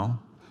didn't know?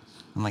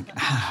 I'm like,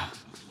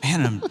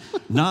 man,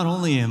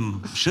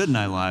 shouldn't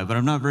I lie, but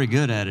I'm not very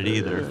good at it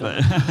either.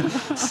 But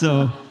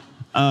so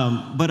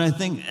But I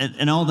think,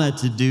 and all that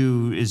to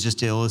do is just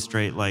to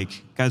illustrate,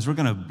 like, guys, we're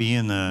going to be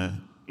in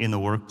the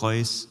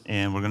workplace,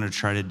 and we're going to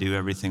try to do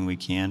everything we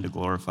can to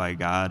glorify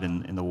God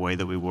in the way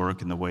that we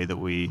work, in the way that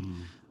we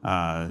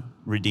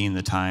redeem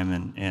the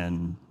time,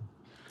 and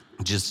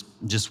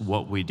just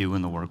what we do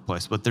in the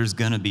workplace. But there's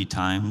going to be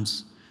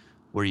times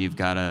where you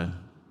got to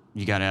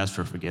ask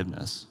for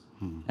forgiveness,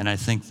 and I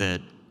think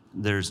that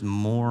there's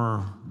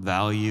more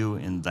value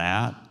in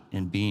that,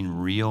 in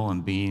being real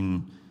and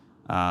being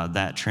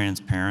that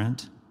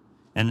transparent.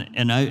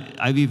 And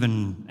I've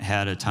even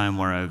had a time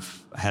where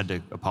I've had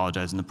to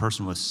apologize, and the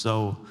person was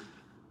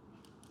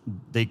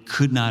they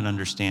could not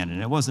understand.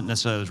 And it wasn't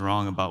necessarily I was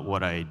wrong about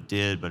what I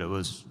did, but it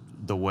was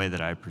the way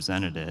that I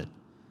presented it.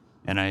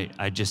 And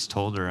I just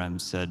told her, I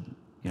said,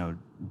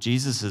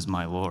 Jesus is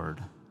my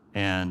Lord,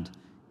 and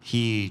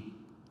he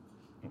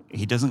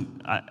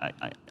doesn't,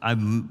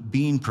 I'm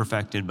being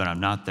perfected, but I'm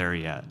not there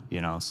yet,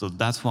 so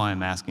that's why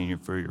I'm asking you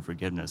for your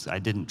forgiveness. I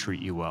didn't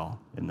treat you well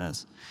in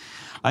this.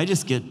 I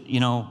just get,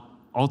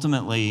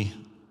 ultimately,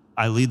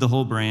 I lead the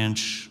whole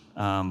branch,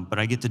 but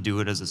I get to do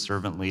it as a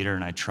servant leader,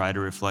 and I try to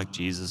reflect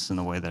Jesus in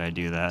the way that I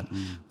do that.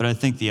 But I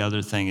think the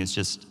other thing is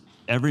just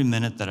every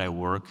minute that I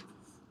work,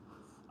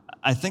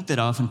 I think that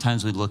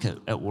oftentimes we look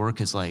at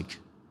work as like,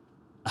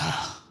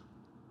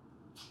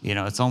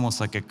 it's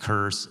almost like a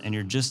curse, and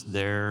you're just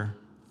there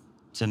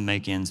to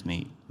make ends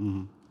meet.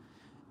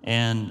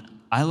 And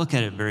I look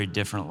at it very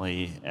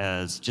differently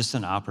as just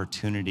an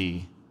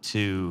opportunity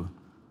to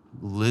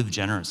live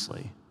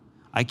generously.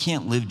 I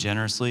can't live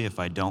generously if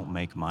I don't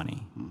make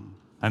money.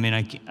 I mean,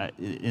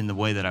 in the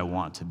way that I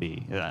want to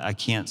be. I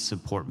can't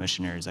support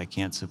missionaries. I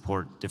can't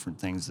support different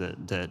things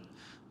that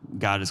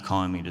God is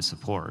calling me to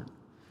support.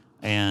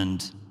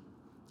 And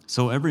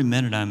so every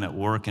minute I'm at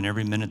work and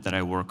every minute that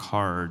I work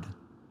hard,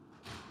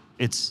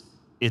 it's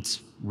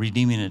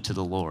redeeming it to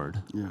the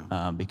Lord,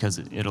 because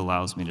it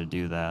allows me to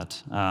do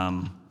that.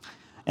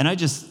 And I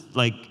just,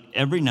 like,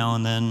 every now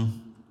and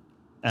then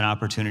an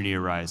opportunity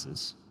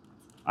arises.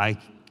 I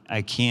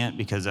can't,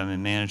 because I'm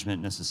in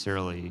management,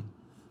 necessarily,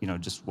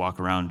 just walk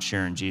around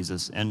sharing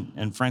Jesus.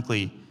 And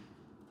frankly,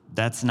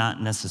 that's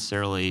not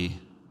necessarily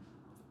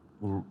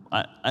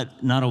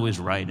not always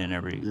right in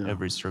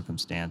every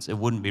circumstance. It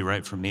wouldn't be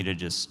right for me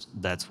to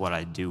that's what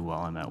I do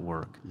while I'm at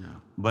work.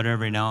 But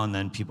every now and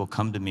then people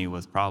come to me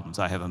with problems.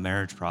 I have a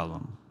marriage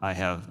problem.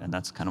 And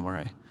that's kind of where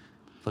I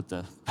put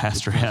the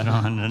pastor hat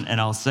on, and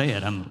I'll say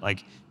it. I'm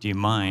like, do you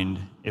mind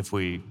if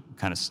we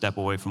kind of step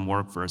away from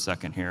work for a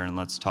second here and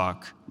let's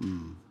talk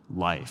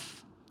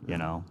life,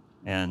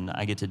 And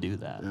I get to do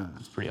that.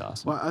 It's pretty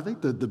awesome. Well, I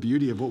think the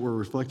beauty of what we're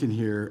reflecting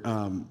here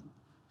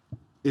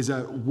is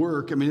at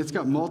work. I mean, it's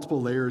got multiple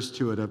layers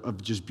to it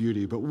of just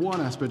beauty, but one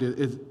aspect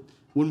is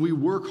when we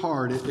work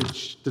hard,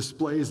 it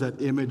displays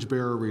that image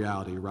bearer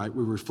reality, right?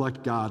 We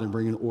reflect God and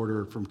bring in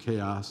order from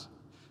chaos.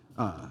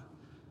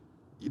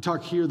 You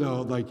talk here,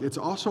 though, like, it's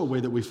also a way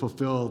that we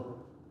fulfill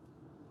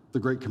the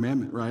great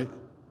commandment, right?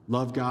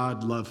 Love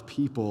God, love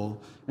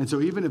people. And so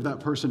even if that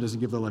person doesn't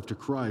give their life to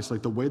Christ,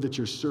 like, the way that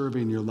you're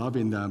serving, you're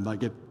loving them,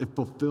 like, it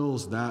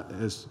fulfills that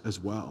as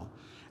well.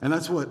 And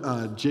that's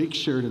what Jake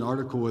shared an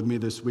article with me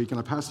this week, and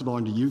I passed it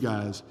along to you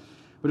guys.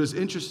 But it was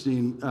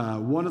interesting.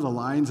 One of the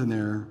lines in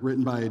there,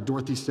 written by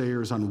Dorothy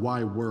Sayers on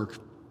Why Work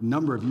a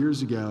number of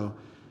years ago,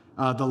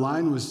 the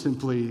line was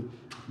simply,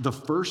 the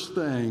first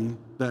thing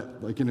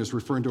that, like, and it's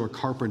referring to a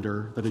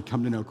carpenter that had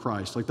come to know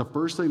Christ, like, the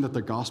first thing that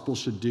the gospel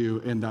should do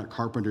in that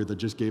carpenter that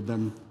just gave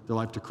them their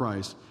life to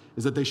Christ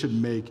is that they should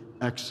make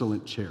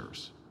excellent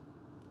chairs,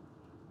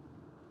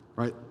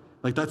 right?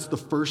 Like, that's the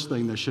first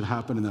thing that should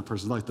happen in that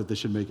person's life, that they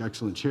should make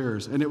excellent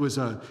chairs. And it was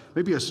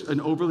maybe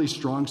an overly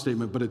strong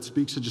statement, but it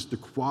speaks to just the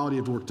quality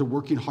of work, to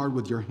working hard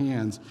with your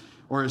hands.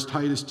 Or as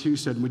Titus 2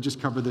 said, and we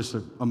just covered this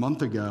a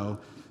month ago,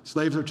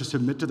 slaves are to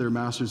submit to their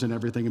masters in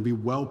everything and be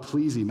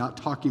well-pleasing, not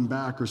talking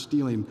back or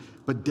stealing,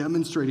 but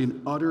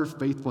demonstrating utter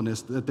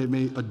faithfulness, that they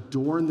may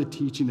adorn the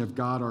teaching of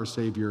God our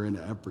Savior in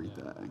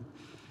everything.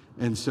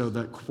 And so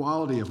that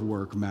quality of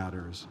work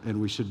matters, and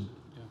we should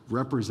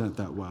represent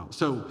that well.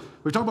 So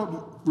we talk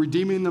about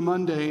redeeming the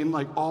mundane,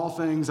 like all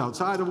things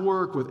outside of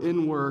work,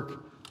 within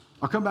work.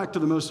 I'll come back to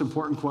the most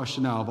important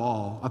question now of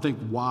all. I think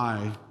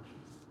why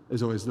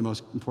is always the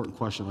most important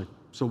question. Like,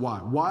 so why?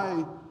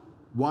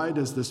 Why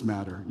does this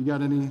matter? You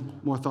got any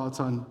more thoughts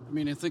on? I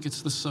mean, I think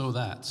it's the so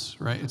that's,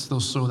 right? It's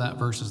those so that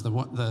verses,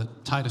 the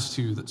Titus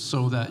 2, that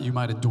so that you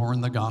might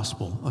adorn the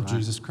gospel of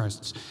Jesus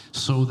Christ,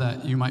 so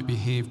that you might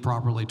behave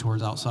properly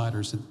towards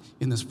outsiders.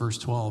 In this verse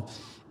 12,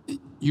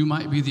 you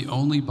might be the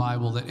only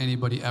Bible that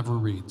anybody ever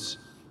reads.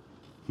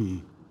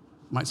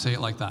 Might say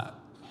it like that.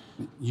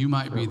 You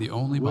might be the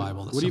only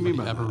Bible that somebody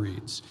ever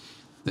reads.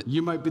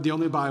 You might be the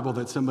only Bible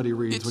that somebody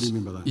reads. What do you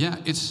mean by that? Yeah,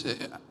 it's...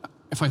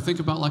 If I think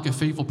about like a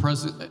faithful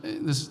present,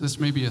 this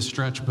may be a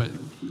stretch, but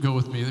go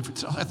with me.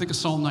 I think of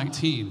Psalm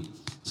 19.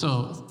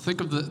 So think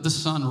of the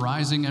sun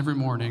rising every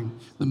morning,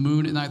 the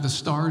moon at night, the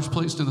stars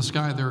placed in the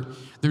sky.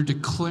 They're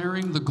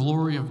declaring the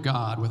glory of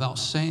God without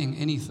saying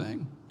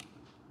anything,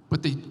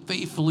 but they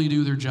faithfully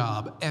do their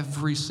job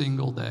every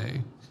single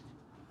day.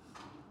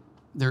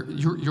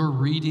 you're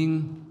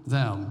reading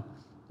them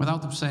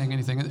without them saying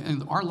anything.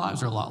 And our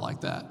lives are a lot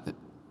like that.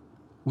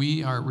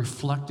 We are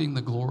reflecting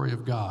the glory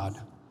of God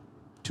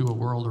to a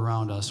world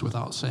around us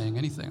without saying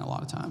anything a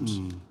lot of times.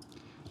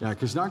 Yeah,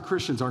 because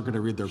non-Christians aren't going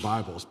to read their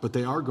Bibles, but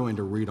they are going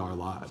to read our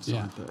lives,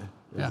 aren't they?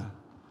 Yeah.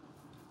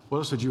 What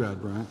else would you add,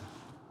 Bryant?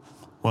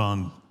 Well,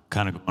 I'm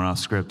kind of going off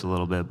script a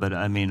little bit, but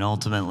I mean,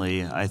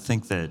 ultimately, I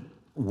think that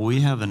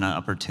we have an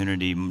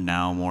opportunity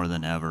now more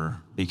than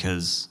ever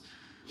because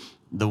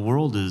the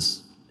world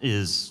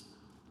is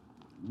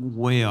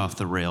way off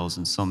the rails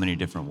in so many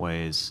different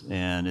ways,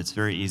 and it's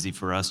very easy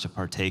for us to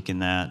partake in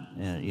that,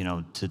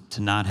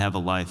 to not have a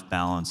life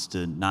balance,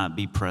 to not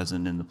be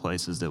present in the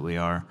places that we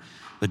are,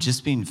 but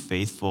just being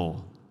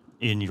faithful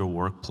in your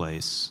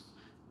workplace,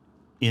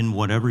 in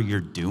whatever you're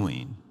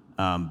doing,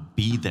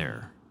 be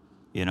there,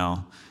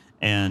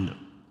 And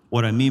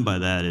what I mean by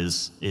that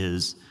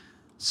is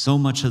so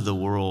much of the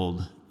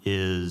world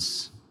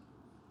is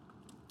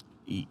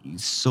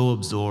so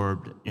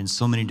absorbed in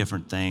so many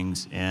different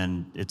things,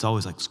 and it's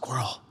always like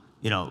squirrel.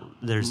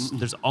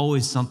 There's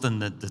always something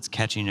that's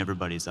catching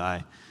everybody's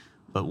eye.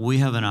 But we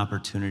have an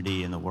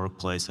opportunity in the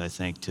workplace, I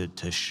think,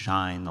 to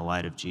shine the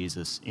light of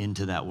Jesus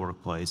into that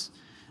workplace,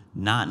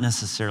 not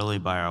necessarily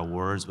by our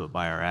words, but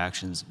by our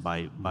actions,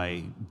 by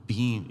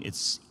being,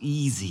 it's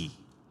easy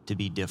to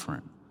be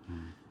different.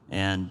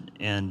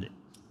 And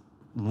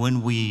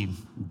when we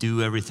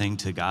do everything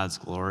to God's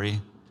glory,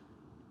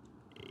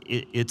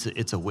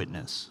 it's a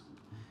witness.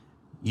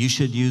 You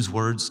should use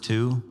words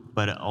too,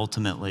 but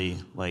ultimately,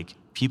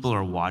 people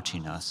are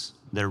watching us.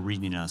 They're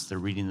reading us. They're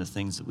reading the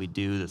things that we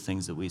do, the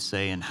things that we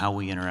say, and how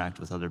we interact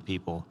with other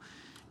people.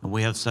 And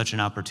we have such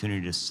an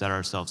opportunity to set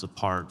ourselves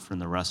apart from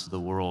the rest of the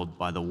world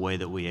by the way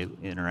that we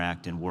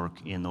interact and work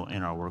in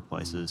our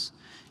workplaces.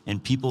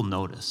 And people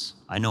notice.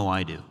 I know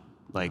I do.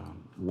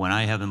 When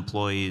I have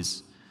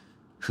employees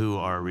who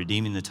are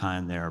redeeming the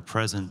time, they are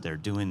present, they're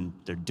doing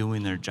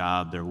their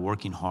job, they're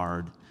working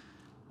hard,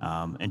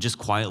 and just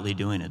quietly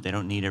doing it. They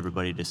don't need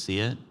everybody to see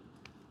it.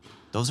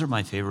 Those are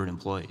my favorite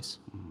employees,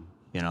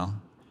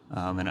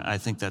 and I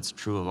think that's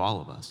true of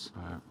all of us.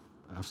 Right.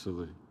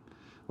 Absolutely.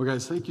 Well,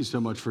 guys, thank you so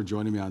much for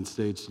joining me on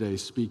stage today,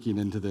 speaking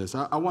into this.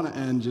 I want to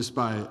end just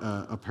by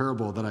a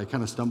parable that I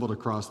kind of stumbled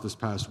across this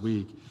past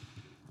week.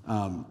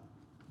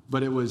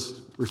 But it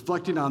was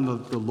reflecting on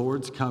the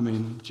Lord's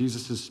coming.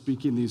 Jesus is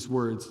speaking these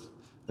words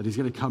that he's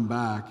going to come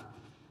back.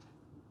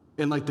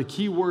 And the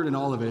key word in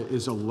all of it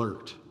is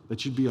alert,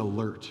 that you'd be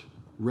alert,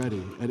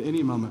 ready at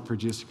any moment for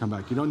Jesus to come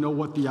back. You don't know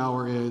what the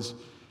hour is.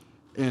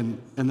 And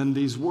then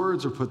these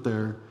words are put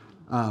there.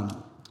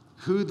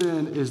 Who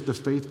then is the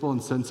faithful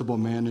and sensible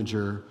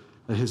manager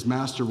that his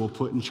master will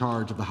put in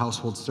charge of the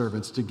household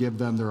servants to give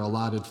them their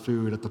allotted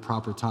food at the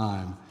proper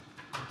time?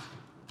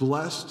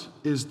 Blessed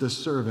is the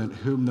servant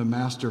whom the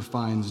master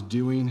finds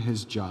doing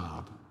his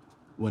job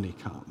when he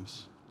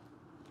comes.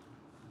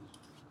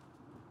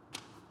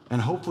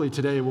 And hopefully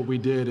today what we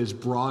did is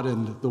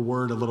broadened the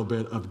word a little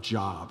bit of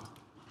job.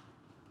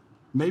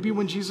 Maybe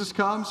when Jesus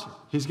comes,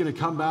 he's going to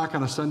come back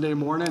on a Sunday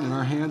morning and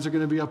our hands are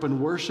going to be up in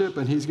worship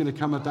and he's going to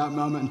come at that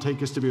moment and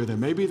take us to be with him.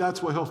 Maybe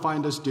that's what he'll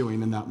find us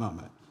doing in that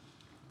moment.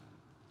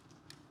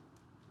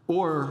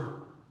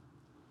 Or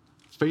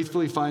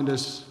faithfully find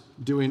us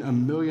doing a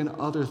million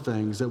other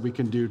things that we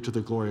can do to the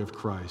glory of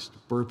Christ.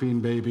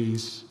 Burping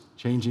babies,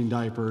 changing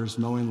diapers,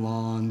 mowing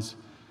lawns,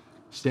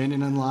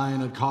 standing in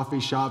line at coffee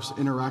shops,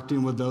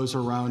 interacting with those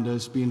around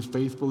us, being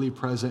faithfully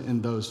present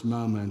in those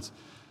moments.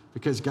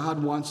 Because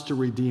God wants to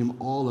redeem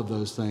all of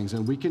those things,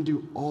 and we can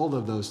do all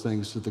of those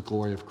things to the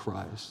glory of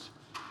Christ.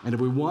 And if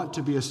we want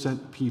to be a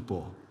sent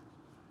people,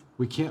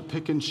 we can't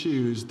pick and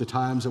choose the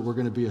times that we're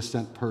going to be a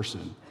sent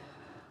person.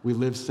 We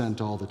live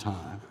sent all the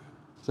time.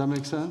 Does that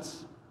make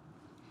sense?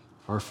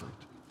 Perfect.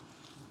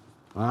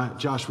 All right,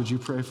 Josh, would you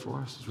pray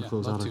for us as we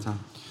close out our time?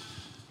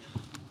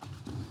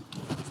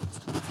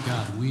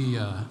 God, we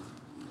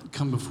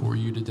come before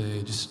you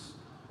today just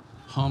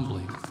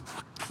humbly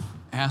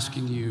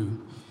asking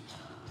you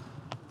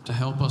to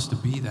help us to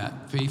be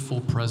that faithful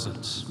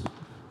presence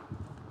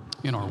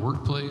in our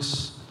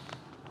workplace,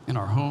 in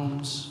our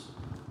homes,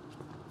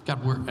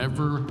 God,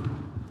 wherever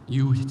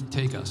you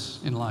take us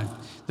in life,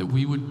 that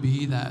we would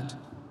be that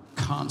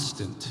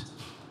constant.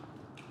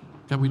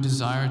 God, we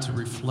desire to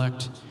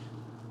reflect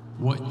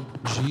what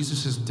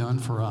Jesus has done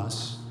for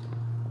us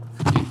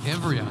in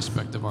every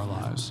aspect of our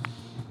lives.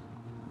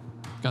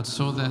 God,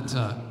 so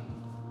that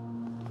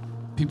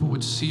people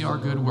would see our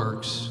good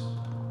works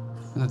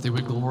and that they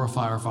would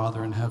glorify our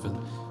Father in heaven.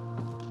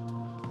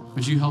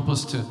 Would you help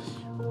us to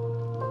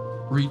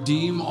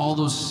redeem all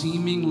those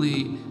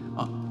seemingly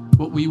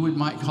what we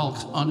might call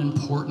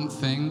unimportant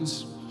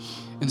things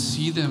and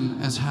see them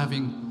as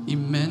having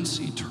immense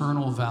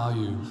eternal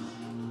value?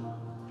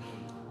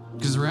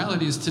 Because the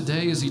reality is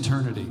today is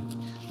eternity.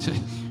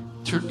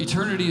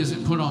 Eternity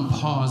isn't put on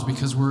pause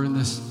because we're in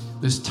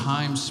this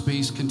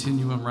time-space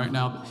continuum right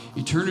now.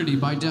 Eternity,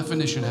 by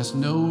definition, has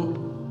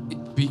no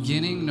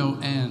beginning, no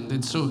end.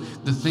 And so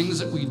the things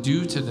that we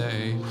do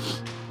today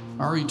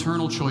are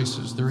eternal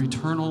choices. They're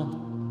eternal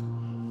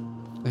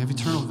They have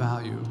eternal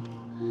value,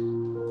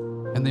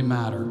 and they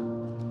matter.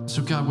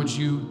 So God, would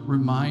you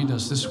remind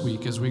us this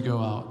week as we go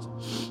out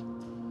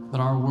that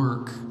our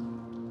work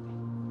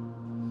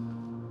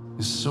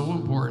is so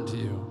important to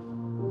you.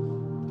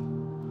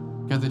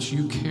 God, that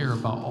you care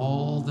about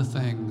all the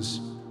things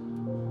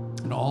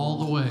and all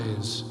the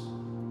ways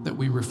that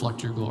we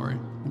reflect your glory.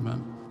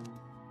 Amen.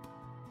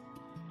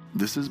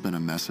 This has been a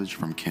message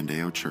from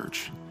Candeo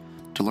Church.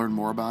 To learn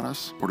more about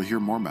us or to hear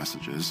more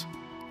messages,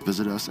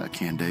 visit us at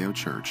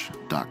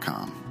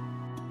candeochurch.com.